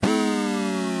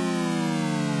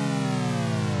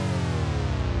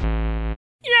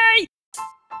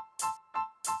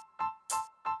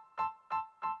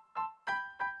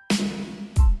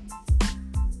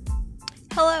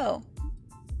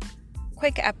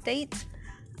quick update.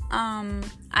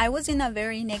 I was in a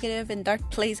very negative and dark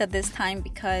place at this time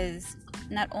because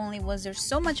not only was there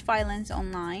so much violence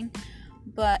online,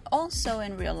 but also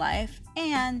in real life,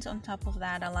 and on top of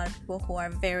that, a lot of people who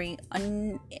are very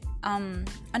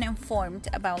uninformed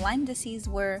about Lyme disease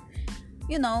were,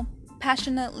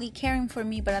 passionately caring for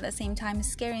me, but at the same time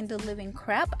scaring the living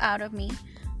crap out of me.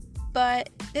 But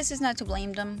this is not to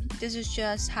blame them. This is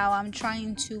just how I'm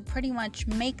trying to pretty much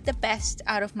make the best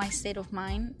out of my state of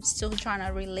mind. Still trying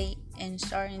to relate and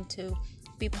starting to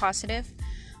be positive.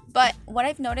 But what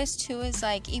I've noticed too is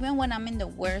even when I'm in the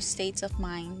worst states of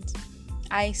mind,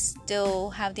 I still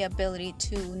have the ability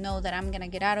to know that I'm gonna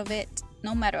get out of it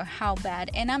no matter how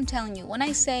bad. And I'm telling you, when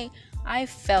I say I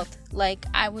felt like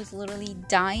I was literally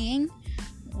dying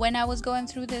when I was going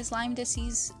through this Lyme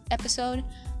disease episode,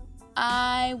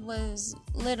 I was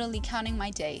literally counting my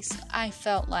days. I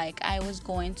felt like I was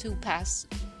going to pass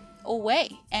away.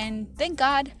 And thank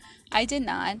God I did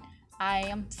not. I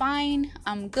am fine.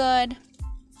 I'm good.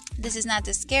 This is not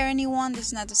to scare anyone. This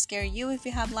is not to scare you if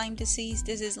you have Lyme disease.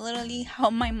 This is literally how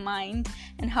my mind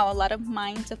and how a lot of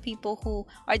minds of people who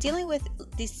are dealing with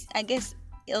these,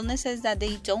 illnesses that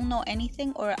they don't know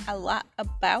anything or a lot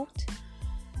about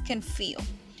can feel.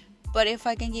 But if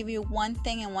I can give you one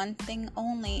thing and one thing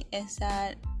only, is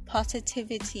that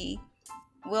positivity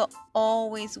will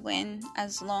always win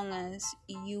as long as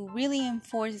you really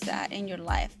enforce that in your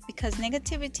life. Because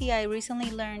negativity, I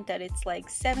recently learned that it's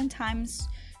 7 times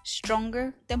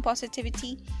stronger than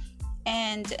positivity.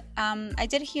 And I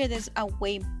did hear this a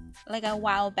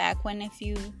while back, when if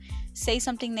you say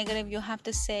something negative, you have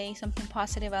to say something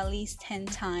positive at least 10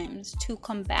 times to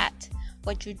combat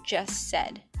what you just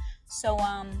said. So,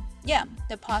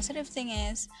 the positive thing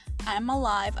is I'm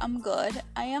alive, I'm good.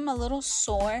 I am a little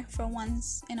sore for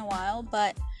once in a while,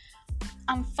 but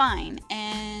I'm fine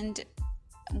and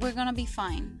we're gonna be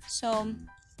fine. So,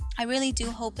 I really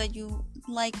do hope that you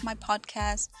like my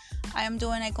podcast. I am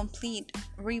doing a complete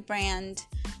rebrand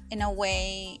in a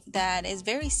way that is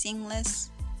very seamless.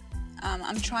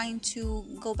 I'm trying to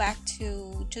go back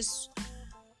to just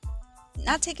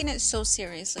not taking it so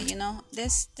seriously,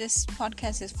 This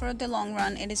podcast is for the long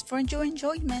run. It is for your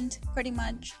enjoyment, pretty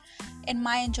much, and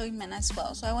my enjoyment as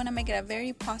well. So I want to make it a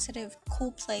very positive,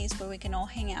 cool place where we can all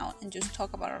hang out and just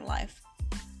talk about our life.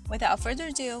 Without further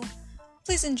ado,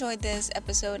 please enjoy this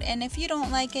episode. And if you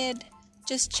don't like it,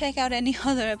 just check out any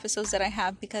other episodes that I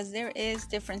have, because there is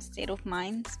different state of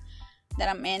minds that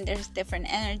I'm in. There's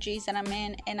different energies that I'm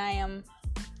in, and I am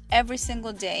every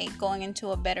single day going into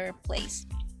a better place.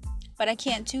 But I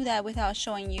can't do that without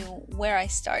showing you where I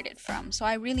started from. So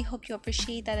I really hope you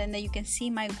appreciate that and that you can see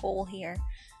my goal here.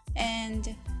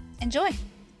 And enjoy.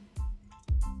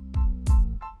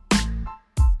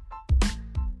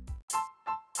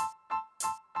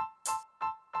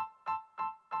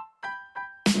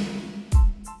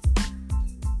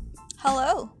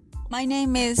 Hello, my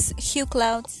name is Hugh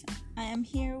Clouds. I am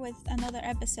here with another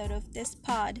episode of This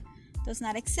Pod Does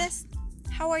Not Exist.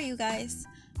 How are you guys?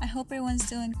 I hope everyone's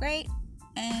doing great,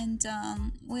 and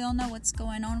we all know what's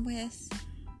going on with,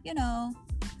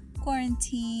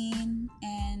 quarantine,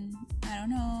 and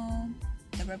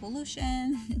the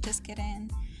revolution. Just kidding.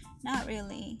 Not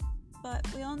really, but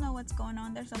we all know what's going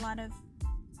on. There's a lot of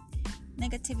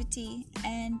negativity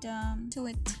and to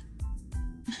it.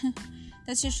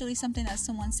 That's usually something that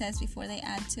someone says before they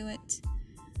add to it.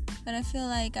 But I feel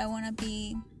like I want to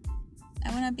be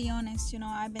honest.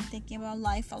 I've been thinking about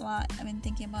life a lot. I've been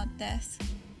thinking about death.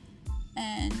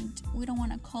 And we don't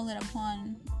want to call it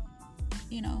upon,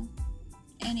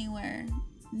 anywhere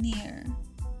near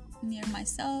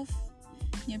myself,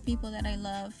 near people that I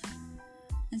love,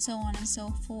 and so on and so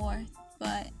forth.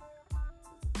 But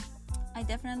I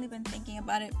definitely been thinking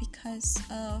about it because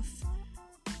of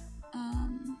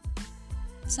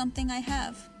something I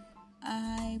have.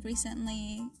 I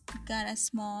recently got a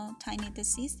small, tiny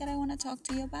disease that I want to talk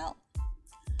to you about.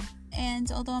 And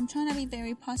although I'm trying to be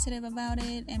very positive about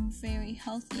it and very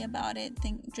healthy about it,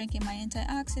 drinking my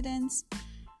antioxidants,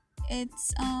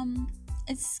 it's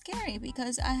scary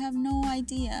because I have no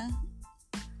idea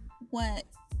what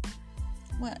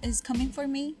is coming for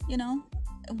me,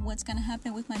 what's going to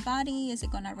happen with my body. Is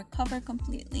it going to recover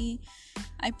completely?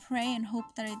 I pray and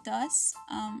hope that it does.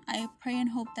 I pray and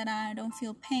hope that I don't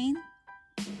feel pain,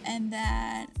 and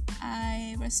that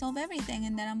I resolve everything,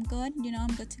 and that I'm good.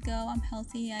 I'm good to go. I'm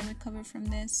healthy. I recover from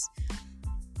this.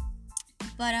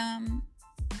 But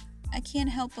I can't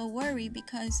help but worry,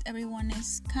 because everyone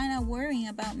is kind of worrying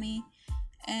about me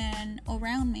and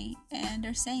around me, and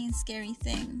they're saying scary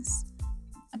things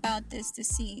about this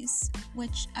disease,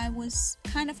 which I was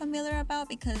kind of familiar about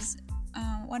because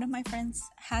One of my friends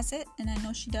has it, and I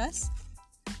know she does.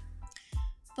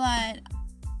 But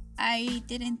I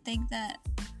didn't think that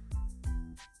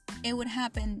it would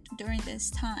happen during this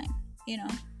time,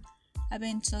 I've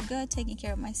been so good taking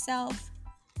care of myself.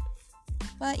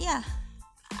 But yeah,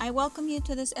 I welcome you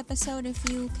to this episode if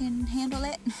you can handle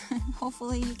it.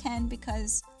 Hopefully you can,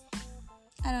 because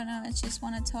I don't know, I just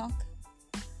want to talk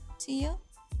to you.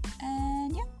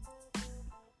 And yeah.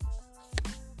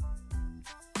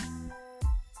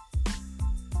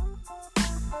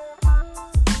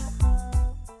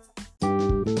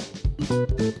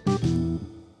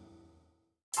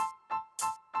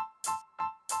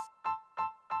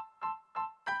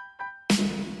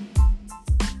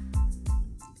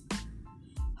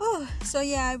 So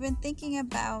yeah, I've been thinking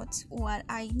about what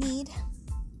I need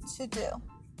to do.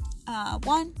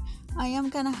 One, I am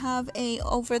gonna have a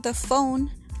over the phone,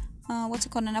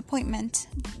 an appointment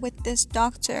with this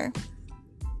doctor.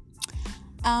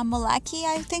 Malaki,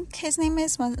 I think his name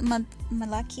is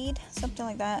Malakid, something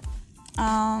like that.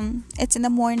 It's in the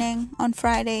morning on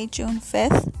Friday, June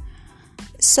 5th.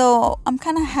 So I'm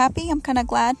kind of happy. I'm kind of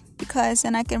glad, because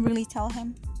then I can really tell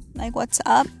him like what's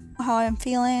up, how I'm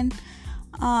feeling,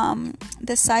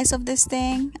 the size of this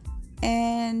thing,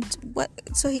 and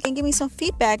so he can give me some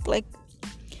feedback. Like,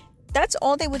 that's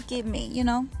all they would give me,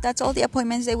 that's all the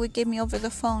appointments they would give me over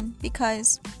the phone,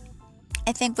 because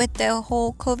I think with the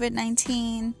whole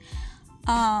COVID-19,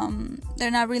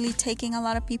 they're not really taking a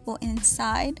lot of people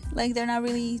inside. Like, they're not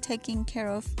really taking care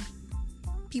of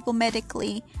people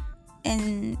medically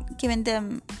and giving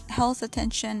them health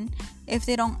attention if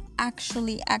they don't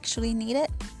actually need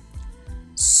it.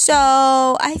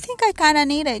 So I think I kind of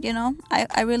need it,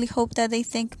 I really hope that they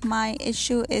think my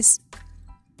issue is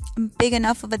big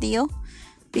enough of a deal,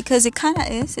 because it kind of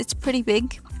is. It's pretty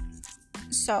big.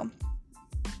 So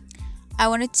I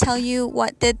want to tell you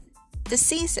what the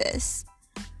disease is.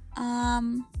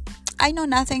 I know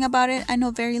nothing about it. I know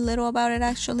very little about it,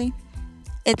 actually.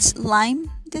 It's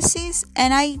Lyme disease,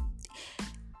 and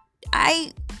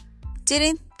I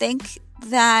didn't think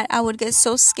that I would get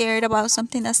so scared about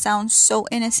something that sounds so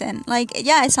innocent. Like,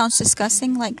 yeah, it sounds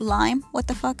disgusting, like Lyme, what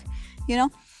the fuck,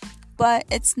 but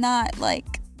it's not.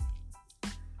 Like,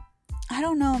 I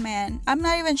don't know, man. I'm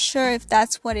not even sure if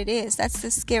that's what it is. That's the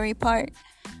scary part.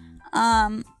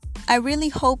 I really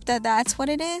hope that that's what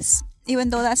it is,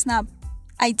 even though that's not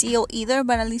ideal either,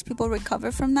 but at least people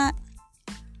recover from that.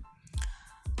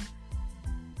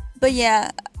 But yeah,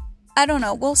 I don't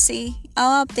know. We'll see.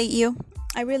 I'll update you.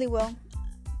 I really will.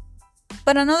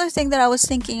 But another thing that I was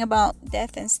thinking about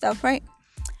death and stuff, right?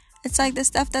 It's like the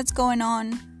stuff that's going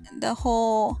on, the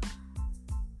whole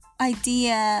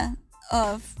idea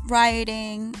of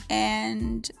rioting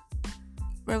and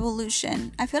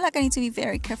revolution. I feel like I need to be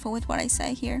very careful with what I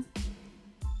say here,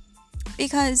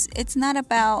 because it's not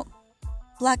about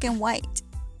black and white,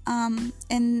 and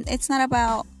it's not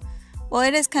about, well,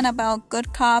 it is kind of about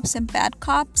good cops and bad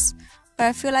cops, but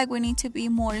I feel like we need to be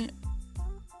more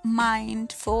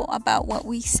mindful about what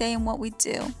we say and what we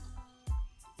do,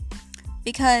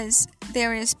 because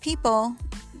there is people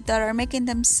that are making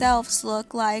themselves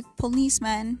look like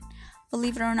policemen,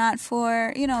 believe it or not,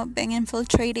 for being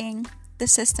infiltrating the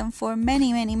system for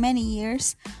many, many, many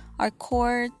years. Our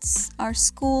courts, our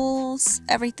schools,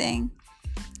 everything,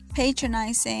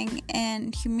 patronizing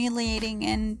and humiliating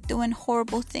and doing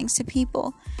horrible things to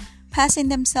people, passing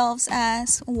themselves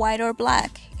as white or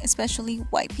black, especially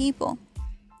white people.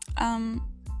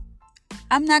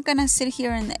 I'm not gonna sit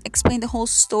here and explain the whole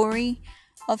story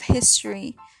of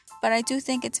history, but I do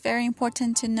think it's very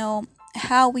important to know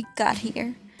how we got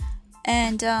here.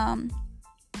 And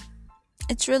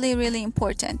it's really, really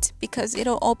important, because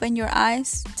it'll open your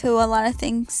eyes to a lot of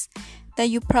things that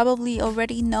you probably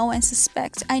already know and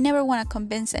suspect. I never want to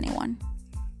convince anyone.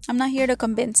 I'm not here to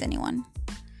convince anyone.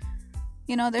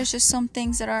 There's just some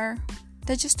things that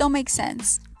just don't make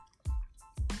sense.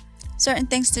 Certain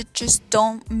things that just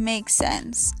don't make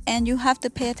sense, and you have to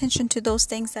pay attention to those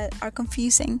things that are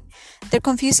confusing. They're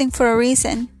confusing for a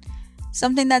reason.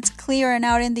 Something that's clear and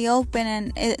out in the open,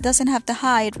 and it doesn't have to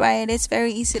hide, right? It's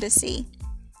very easy to see.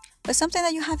 But something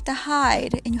that you have to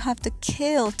hide and you have to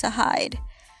kill to hide,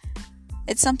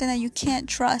 it's something that you can't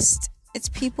trust. It's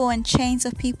people and chains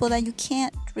of people that you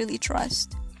can't really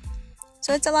trust.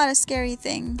 So it's a lot of scary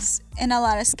things and a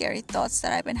lot of scary thoughts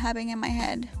that I've been having in my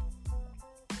head.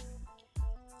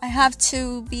 I have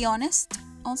to be honest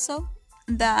also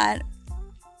that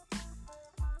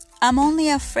I'm only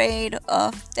afraid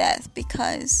of death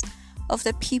because of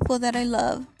the people that I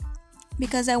love,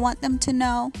 because I want them to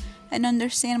know and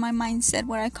understand my mindset,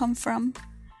 where I come from.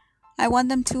 I want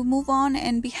them to move on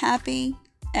and be happy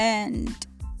And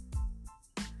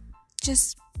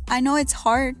just, I know it's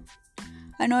hard.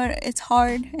 I know it's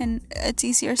hard and it's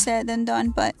easier said than done,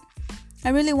 but I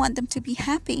really want them to be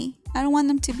happy. I don't want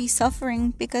them to be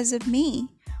suffering because of me.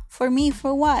 For me,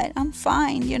 for what? I'm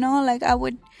fine, like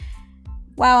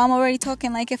wow, I'm already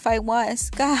talking like if I was.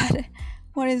 God,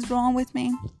 what is wrong with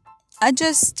me?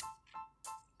 It's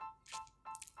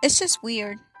just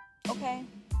weird, okay?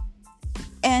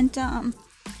 And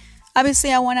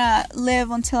obviously I want to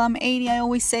live until I'm 80. I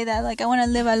always say that, like, I want to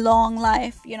live a long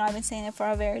life. I've been saying it for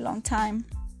a very long time.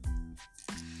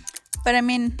 But I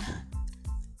mean,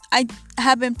 I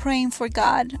have been praying for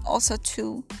God also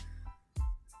to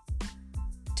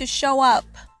show up,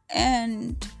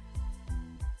 and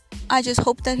I just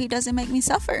hope that he doesn't make me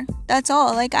suffer. That's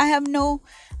all. Like, I have no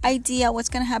idea what's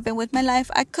going to happen with my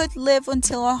life. I could live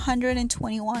until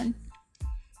 121,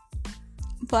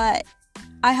 but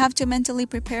I have to mentally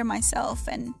prepare myself,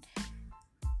 and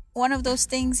one of those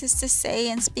things is to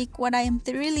say and speak what I am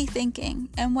really thinking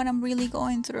and what I'm really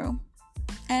going through.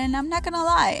 And I'm not gonna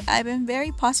lie, I've been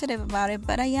very positive about it,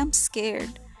 but I am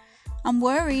scared. I'm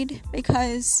worried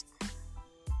because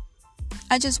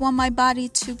I just want my body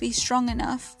to be strong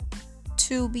enough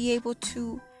to be able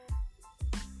to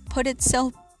put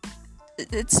itself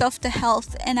to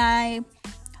health, and I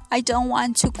don't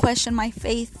want to question my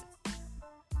faith.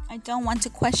 I don't want to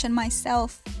question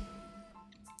myself.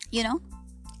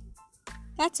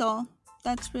 That's all.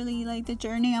 That's really like the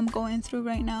journey I'm going through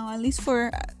right now, at least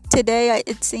for today,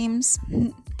 it seems.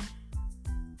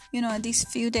 These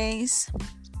few days.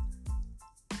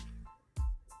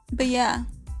 But yeah,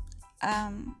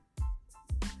 I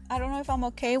don't know if I'm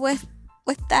okay with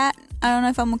that. I don't know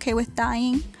if I'm okay with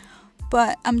dying,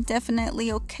 but I'm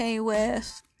definitely okay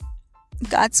with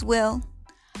God's will.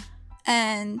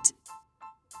 And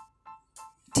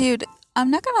dude, I'm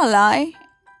not gonna lie,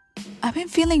 I've been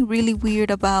feeling really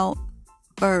weird about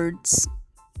birds.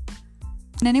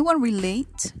 Can anyone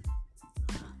relate?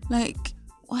 Like,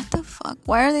 what the fuck?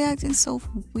 Why are they acting so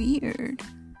weird?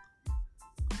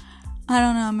 I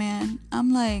don't know, man.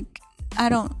 I'm like, I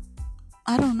don't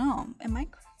know.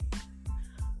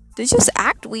 They just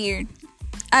act weird.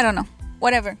 I don't know.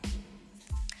 Whatever.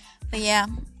 But yeah,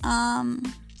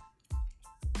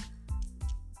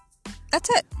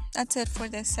 that's it for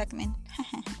this segment.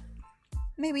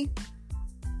 Maybe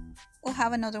we'll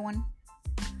have another one.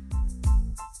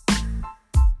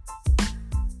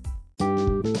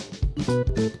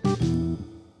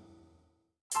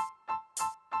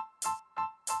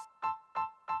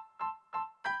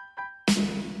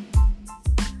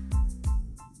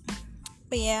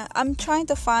 But yeah, I'm trying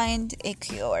to find a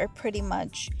cure, pretty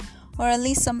much, or at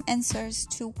least some answers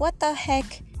to what the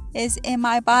heck is in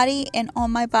my body and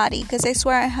on my body, because I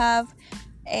swear I have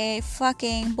a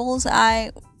fucking bullseye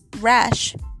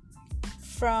rash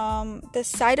from the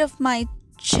side of my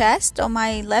chest on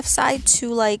my left side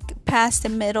to like past the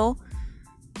middle,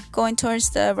 going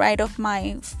towards the right of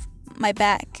my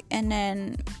back, and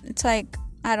then it's like,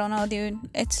 I don't know, dude.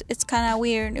 It's kind of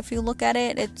weird. If you look at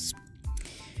it,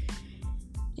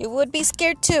 you would be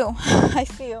scared too. I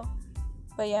feel.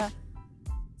 But yeah,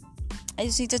 I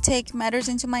just need to take matters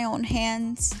into my own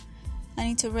hands. I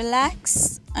need to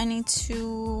relax. I need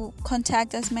to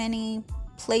contact as many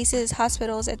places,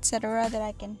 hospitals, etc. that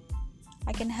I can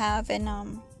have,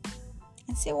 and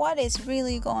see what is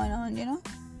really going on.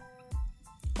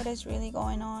 What is really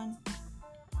going on.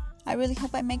 I really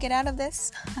hope I make it out of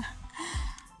this.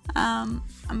 I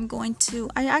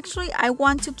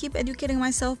want to keep educating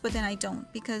myself, but then I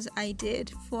don't, because I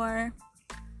did for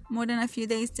more than a few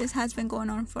days. This has been going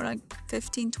on for like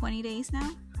 15-20 days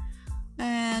now,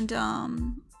 and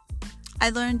I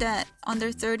learned that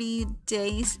under 30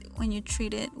 days, when you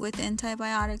treat it with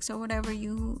antibiotics or whatever,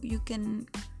 you can,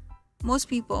 most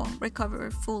people recover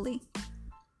fully.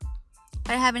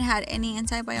 I haven't had any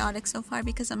antibiotics so far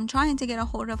because I'm trying to get a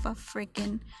hold of a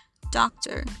freaking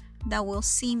doctor that will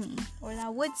see me, or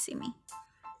that would see me.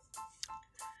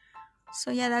 So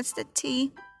yeah, that's the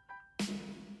tea.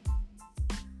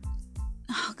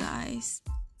 Oh, guys,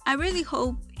 I really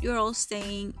hope you're all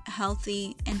staying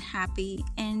healthy and happy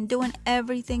and doing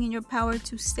everything in your power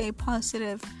to stay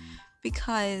positive,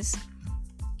 because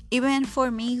even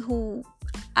for me, who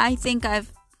I think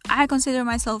I consider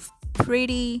myself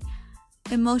pretty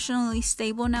emotionally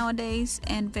stable nowadays,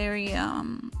 and very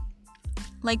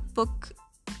like book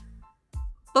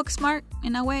smart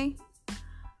in a way.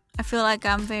 I feel like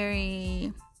I'm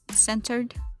very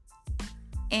centered,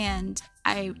 and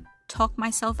I talk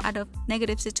myself out of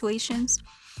negative situations.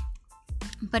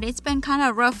 But it's been kind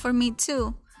of rough for me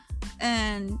too,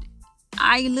 and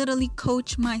I literally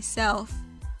coach myself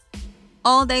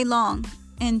all day long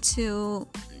into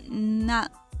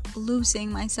not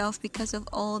losing myself because of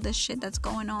all the shit that's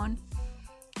going on.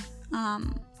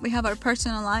 We have our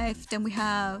personal life, then we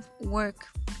have work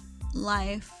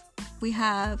life, we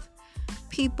have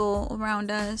people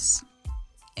around us,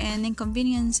 and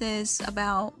inconveniences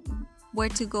about where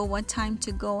to go, what time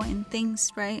to go, and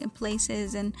things, right, and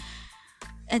places, and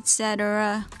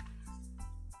etc.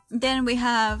 Then we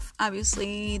have,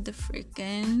 obviously, the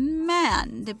freaking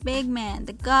man, the big man,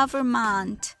 the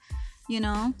government,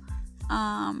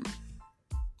 all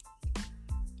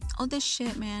this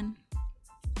shit, man.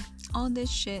 All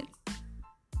this shit.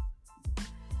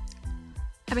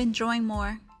 I've been drawing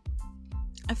more.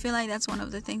 I feel like that's one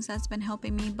of the things that's been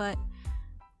helping me, but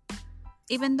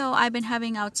even though I've been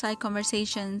having outside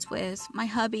conversations with my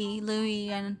hubby,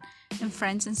 Louis, and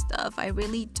friends and stuff, I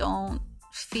really don't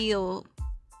feel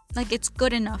like it's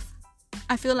good enough.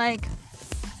 I feel like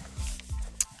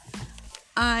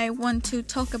I want to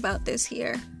talk about this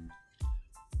here,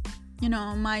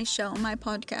 on my show, my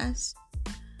podcast.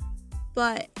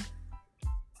 But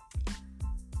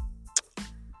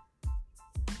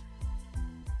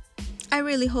I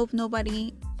really hope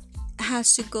nobody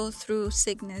has to go through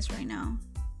sickness right now.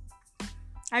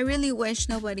 I really wish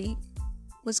nobody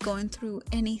was going through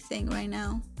anything right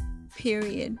now.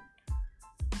 Period.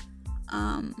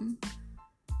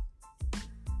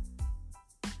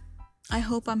 I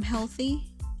hope I'm healthy.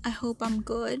 I hope I'm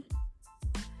good.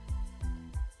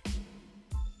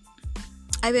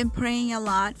 I've been praying a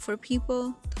lot for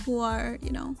people who are,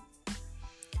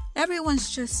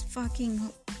 everyone's just fucking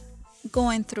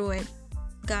going through it,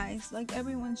 guys. Like,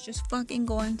 everyone's just fucking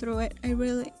going through it. I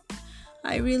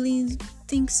really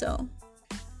think so.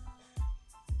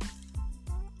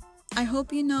 I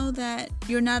hope you know that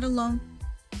you're not alone.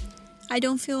 I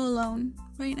don't feel alone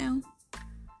right now.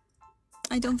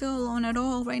 I don't feel alone at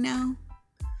all right now.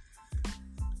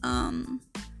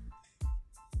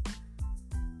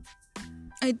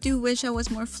 I do wish I was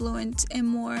more fluent and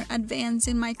more advanced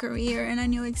in my career, and I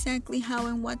knew exactly how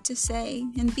and what to say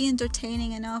and be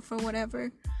entertaining enough or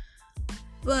whatever.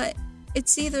 But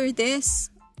it's either this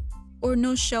or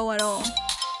no show at all.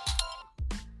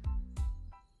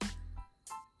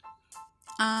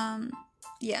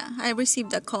 Yeah, I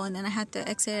received a call and then I had to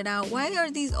exit it out. Why are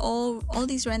these all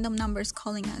these random numbers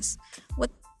calling us?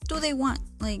 What do they want?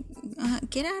 Like,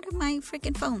 get out of my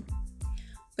freaking phone.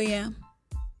 But yeah,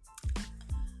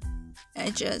 I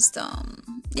just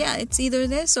it's either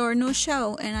this or no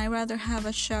show, and I rather have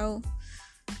a show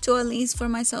to at least for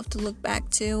myself to look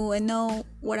back to and know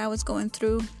what I was going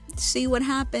through, see what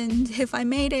happened, if I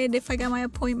made it, if I got my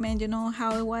appointment,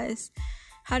 how it was.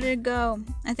 How did it go?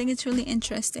 I think it's really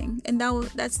interesting. And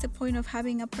that's the point of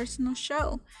having a personal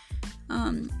show.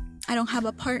 I don't have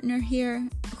a partner here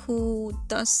who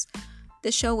does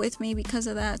the show with me because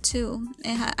of that too.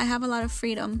 I have a lot of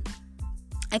freedom.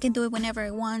 I can do it whenever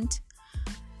I want,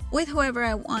 with whoever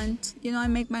I want. I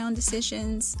make my own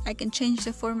decisions. I can change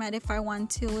the format if I want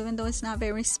to, even though it's not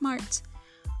very smart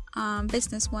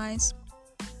business-wise.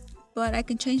 But I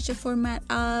can change the format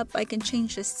up, I can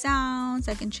change the sounds,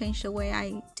 I can change the way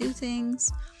I do things.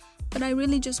 But I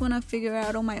really just want to figure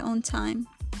out on my own time.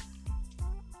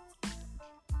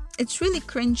 It's really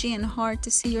cringy and hard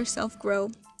to see yourself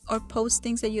grow or post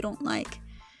things that you don't like.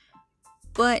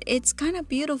 But it's kind of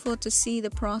beautiful to see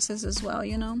the process as well,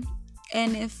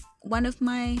 And if one of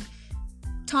my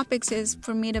topics is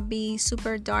for me to be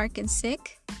super dark and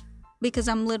sick, because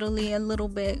I'm literally a little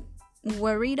bit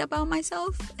worried about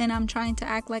myself and I'm trying to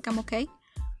act like I'm okay,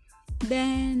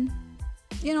 then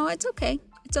it's okay.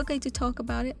 It's okay to talk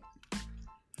about it.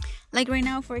 Like right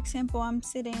now, for example, I'm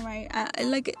sitting right,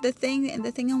 like the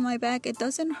thing on my back, it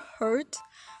doesn't hurt,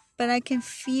 but I can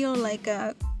feel like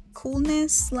a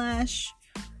coolness /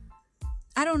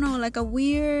 I don't know, like a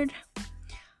weird,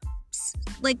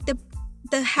 like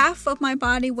the half of my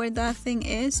body where that thing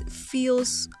is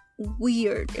feels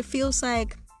weird. It feels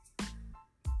like,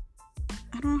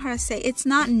 I don't know how to say it. It's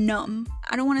not numb.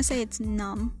 I don't want to say it's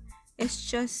numb. It's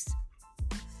just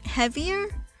heavier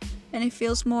and it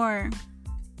feels more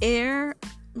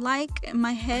air-like in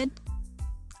my head.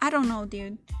 I don't know,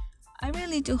 dude. I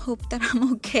really do hope that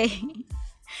I'm okay.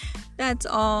 That's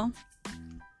all.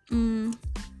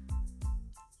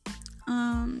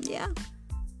 Yeah.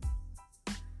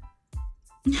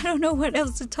 I don't know what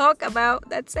else to talk about.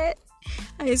 That's it.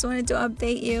 I just wanted to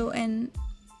update you and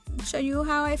show you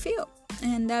how I feel.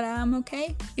 And that I'm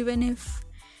okay, even if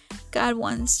God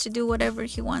wants to do whatever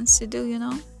He wants to do,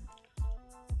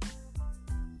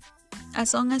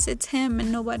 As long as it's Him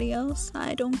and nobody else,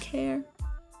 I don't care.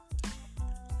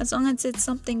 As long as it's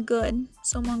something good,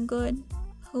 someone good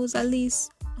who at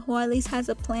least has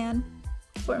a plan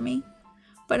for me,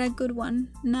 but a good one,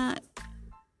 not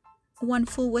one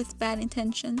full with bad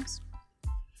intentions.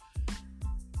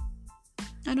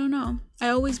 I don't know. I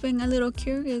always been a little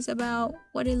curious about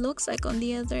what it looks like on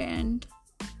the other end.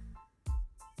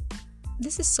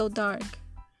 This is so dark.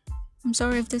 I'm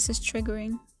sorry if this is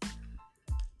triggering.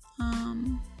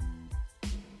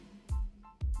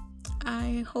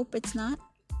 I hope it's not.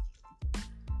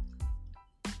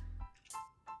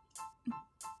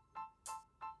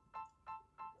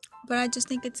 But I just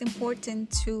think it's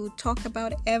important to talk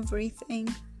about everything.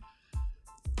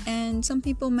 And some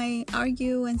people may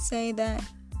argue and say that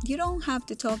you don't have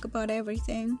to talk about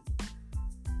everything.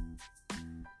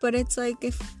 But it's like,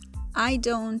 if I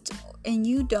don't and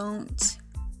you don't,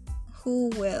 who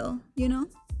will, you know?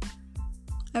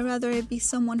 I'd rather it be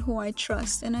someone who I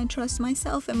trust, and I trust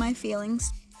myself and my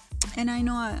feelings. And I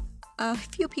know a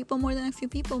few people, more than a few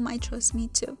people, might trust me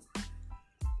too.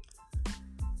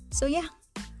 So yeah,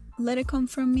 let it come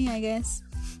from me, I guess.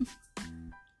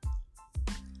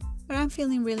 But I'm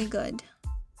feeling really good.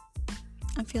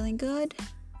 I'm feeling good.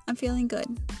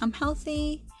 I'm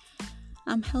healthy.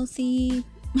 I'm healthy.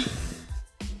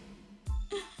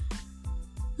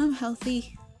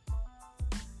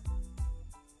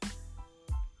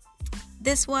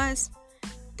 This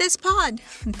pod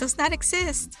does not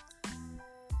exist.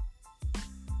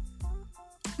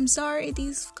 I'm sorry,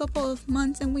 these couple of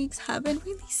months and weeks have been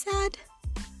really sad,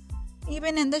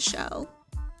 even in the show.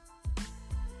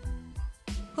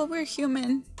 But we're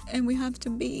human, and we have to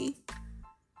be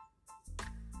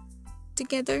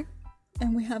together,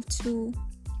 and we have to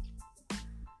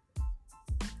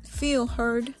feel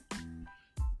heard,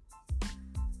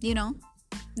 you know,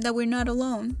 that we're not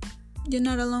alone. You're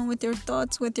not alone with your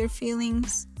thoughts, with your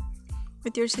feelings,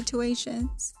 with your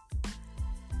situations.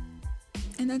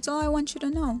 And that's all I want you to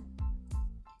know.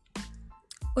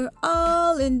 We're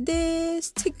all in this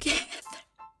together.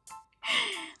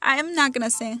 I'm not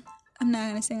gonna sing.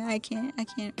 I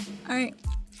can't. Alright.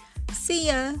 See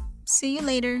ya. See you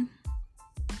later.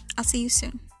 I'll see you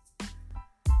soon.